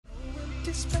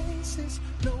empty spaces,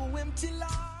 no empty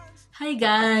lies. Hi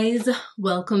guys,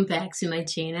 welcome back to my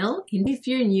channel. And if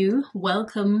you're new,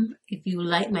 welcome. If you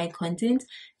like my content,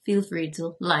 feel free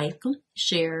to like,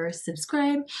 share,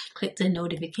 subscribe, click the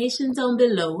notifications down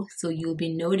below so you'll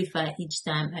be notified each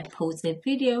time I post a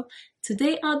video.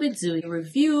 Today I'll be doing a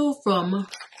review from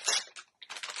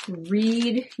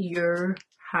Read Your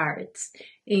Heart.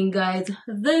 And guys,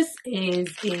 this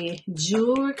is a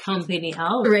jewelry company. I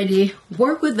already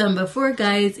worked with them before,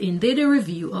 guys, and did a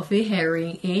review of a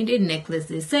earring and a necklace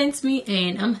they sent me,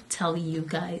 and I'm telling you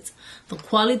guys, the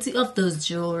quality of those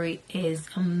jewelry is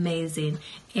amazing.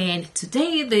 And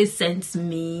today they sent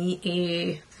me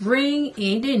a ring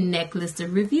and a necklace to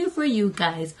review for you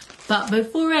guys. But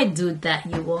before I do that,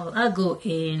 you all, I'll go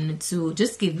in to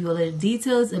just give you a little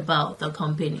details about the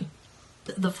company.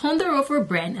 The founder of our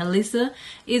brand, Alyssa,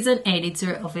 is an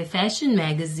editor of a fashion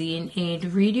magazine,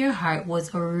 and Read Your Heart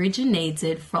was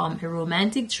originated from a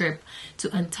romantic trip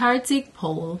to Antarctic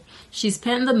Pole. She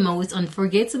spent the most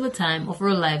unforgettable time of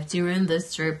her life during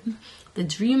this trip. The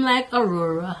dreamlike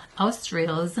aurora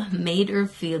australs made her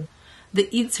feel the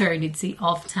eternity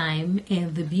of time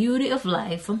and the beauty of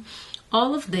life.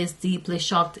 All of this deeply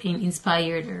shocked and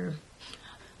inspired her.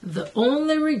 The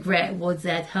only regret was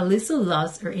that Alyssa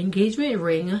lost her engagement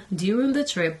ring during the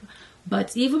trip,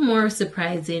 but even more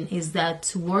surprising is that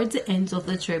towards the end of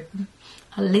the trip,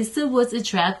 Alyssa was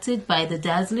attracted by the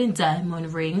dazzling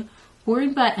diamond ring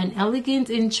worn by an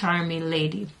elegant and charming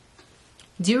lady.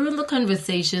 During the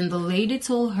conversation, the lady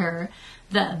told her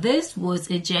that this was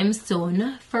a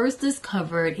gemstone first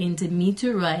discovered in the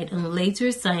meteorite, and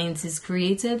later scientists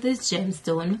created this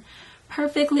gemstone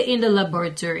perfectly in the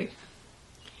laboratory.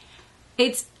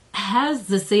 It has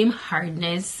the same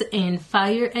hardness and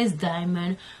fire as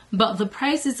diamond, but the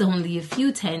price is only a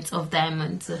few tenths of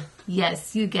diamonds.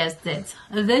 Yes, you guessed it.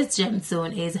 This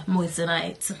gemstone is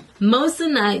Moissanite.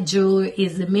 Moissanite jewelry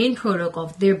is the main product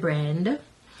of their brand.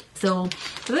 So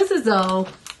this is all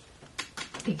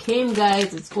it came,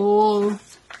 guys. It's all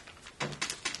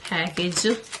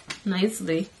packaged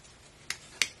nicely.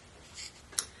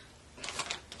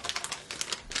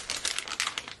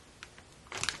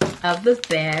 Have this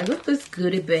bag, this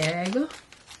goodie bag,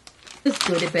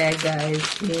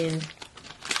 guys, and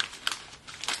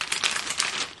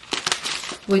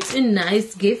with a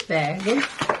nice gift bag.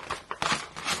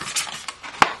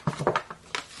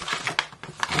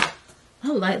 I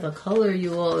like the color,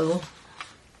 you all.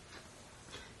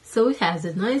 So it has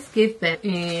a nice gift bag,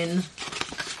 and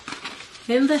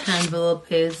in the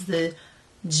envelope is the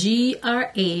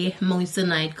GRA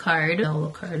Moissanite card. How the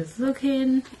card is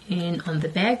looking, and on the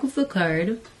back of the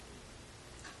card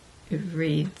it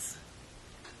reads,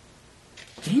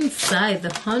 inside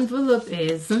the envelope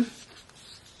is on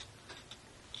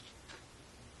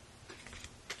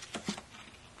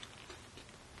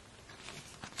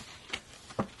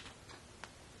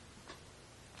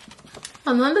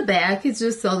the back it's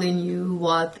just telling you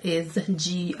what is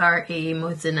GRA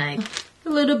Moissanite.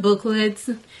 The little booklets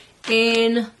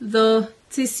and the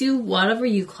tissue, whatever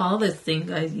you call this thing,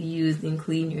 guys, you use and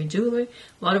clean your jewelry,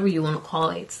 whatever you want to call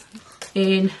it.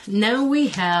 And now we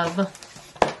have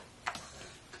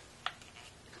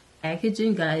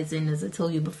packaging, guys, and as I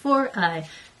told you before, I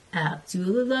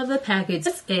absolutely love the package.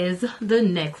 This is the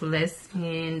necklace,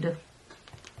 and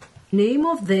name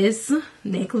of this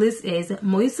necklace is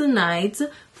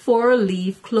Moissanite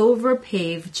 4-leaf Clover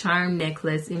Pave charm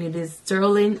necklace, and it is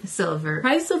sterling silver.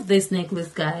 Price of this necklace,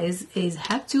 guys, is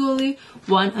actually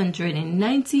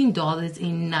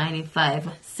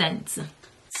 $119.95.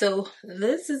 So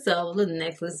this is how the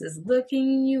necklace is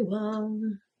looking, you all.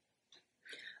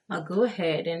 I'll go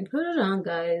ahead and put it on,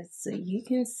 guys, so you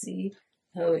can see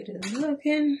how it is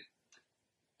looking.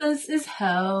 This is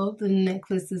how the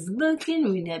necklace is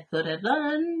looking when I put it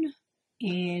on,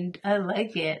 and I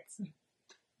like it.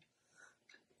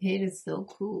 It is so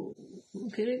cool.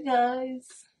 Look at it, guys.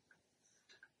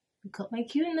 Look at my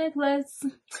cute necklace.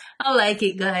 I like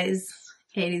it, guys.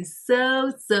 It is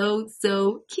so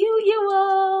cute, you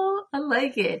all. I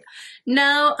like it.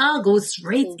 Now I'll go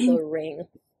straight into the ring.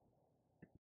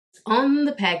 On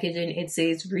the packaging, it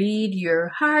says "Read Your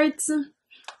Heart,"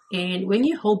 and when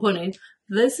you open it,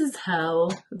 this is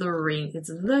how the ring is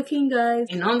looking, guys.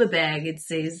 And on the bag, it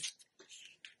says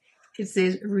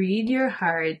 "Read Your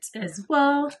Heart" as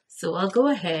well. So I'll go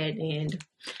ahead and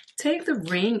take the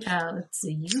ring out so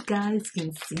you guys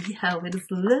can see how it is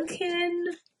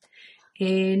looking.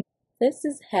 And this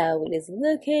is how it is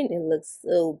looking. It looks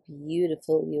so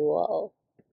beautiful, you all.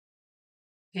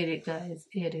 Look at it, guys.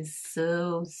 It is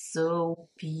so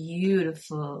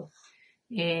beautiful.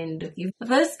 And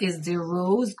this is the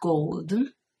rose gold.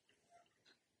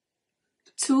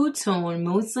 two-tone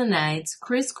Moissanite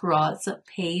Criss-Cross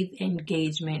Pave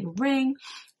engagement ring.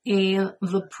 And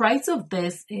the price of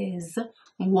this is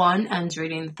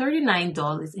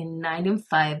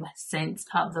 $139.95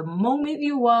 at the moment,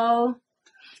 you all.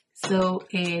 So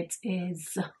it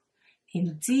is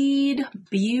indeed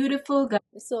beautiful, guys.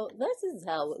 So this is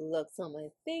how it looks on my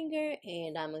finger,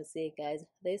 and I'm gonna say, guys,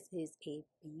 this is a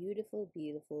beautiful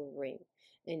ring,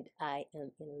 and I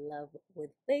am in love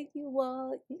with. Thank you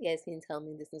all. You guys can tell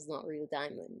me this is not real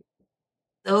diamond.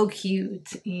 So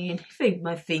cute, and fit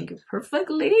my finger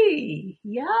perfectly.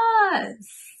 Yes,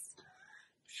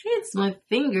 fits my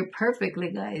finger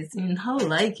perfectly, guys, and I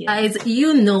like it. Guys,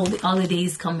 you know the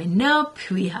holidays coming up.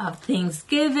 We have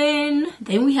Thanksgiving,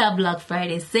 then we have Black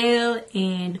Friday sale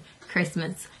and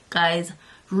Christmas. Guys,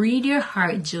 Read Your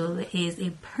Heart jewelry is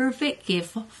a perfect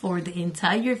gift for the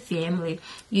entire family.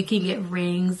 You can get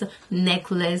rings,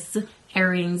 necklace,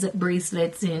 earrings,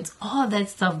 bracelets, and all that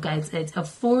stuff, guys, at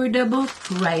affordable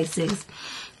prices.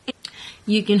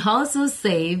 You can also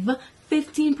save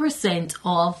 15%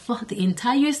 off the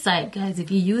entire site, guys,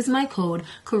 if you use my code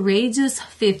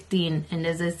Courageous15. And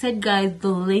as I said, guys, the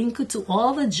link to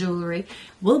all the jewelry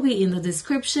will be in the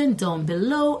description down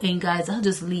below. And guys, I'll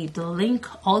just leave the link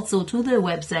also to their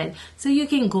website so you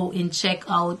can go and check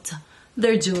out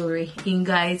their jewelry. And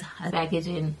guys,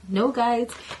 packaging. No, guys,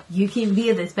 you can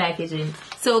be this packaging.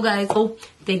 So guys,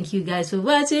 thank you guys for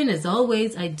watching. As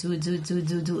always, I do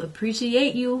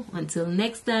appreciate you. Until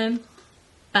next time,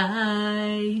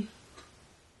 bye.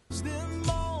 Them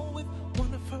all with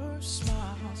one of her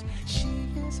smiles. She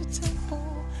is a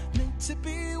temple meant to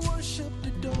be worshipped,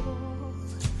 adored.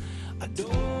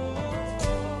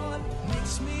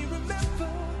 Makes me remember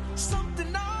something.